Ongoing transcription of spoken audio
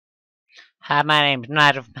Hi, my name's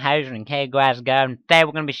Nigel from HoseLink, Kaguya's Garden. Today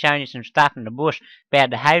we're going to be showing you some stuff in the bush about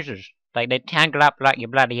the hoses. Like, they tangle up like your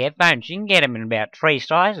bloody headphones. You can get them in about 3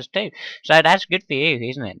 sizes too. So that's good for you,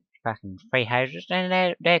 isn't it? Fucking free hoses.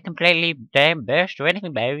 And they're completely damn burst or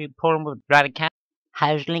anything, baby. You pull them with a bloody can.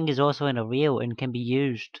 HoseLink is also in a reel and can be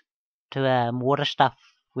used to water stuff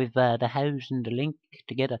with the hose and the link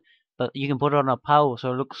together. But you can put it on a pole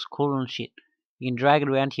so it looks cool and shit. You can drag it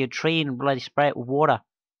around to your tree and bloody spray it with water.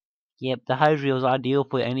 Yep, the hose reel is ideal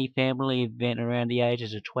for any family event around the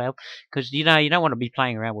ages of 12, because you don't want to be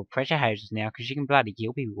playing around with pressure hoses now, because you can bloody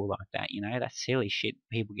kill people like that. That's silly shit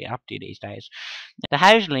people get up to these days. The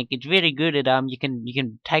hose link, it's really good at you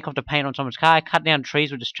can take off the paint on someone's car, cut down trees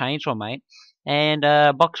with this chainsaw, mate, and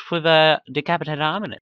box with a decapitated arm in it.